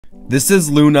This is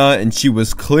Luna, and she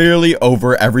was clearly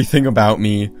over everything about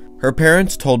me. Her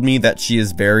parents told me that she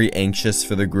is very anxious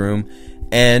for the groom,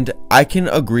 and I can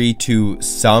agree to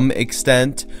some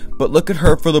extent, but look at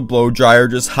her for the blow dryer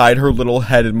just hide her little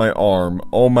head in my arm.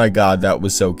 Oh my god, that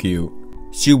was so cute.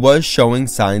 She was showing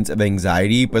signs of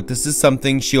anxiety, but this is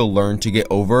something she'll learn to get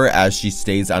over as she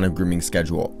stays on a grooming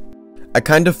schedule. I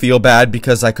kind of feel bad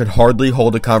because I could hardly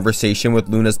hold a conversation with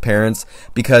Luna's parents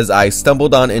because I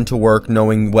stumbled on into work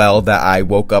knowing well that I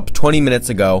woke up 20 minutes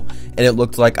ago and it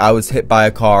looked like I was hit by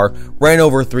a car, ran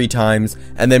over 3 times,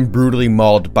 and then brutally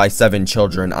mauled by 7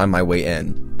 children on my way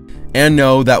in. And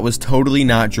no, that was totally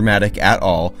not dramatic at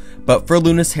all, but for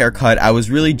Luna's haircut, I was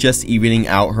really just evening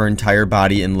out her entire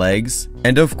body and legs.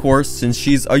 And of course, since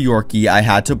she's a Yorkie, I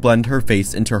had to blend her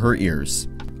face into her ears.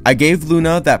 I gave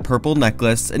Luna that purple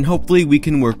necklace, and hopefully we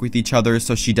can work with each other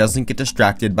so she doesn't get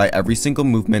distracted by every single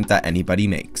movement that anybody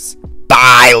makes.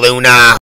 Bye, Luna!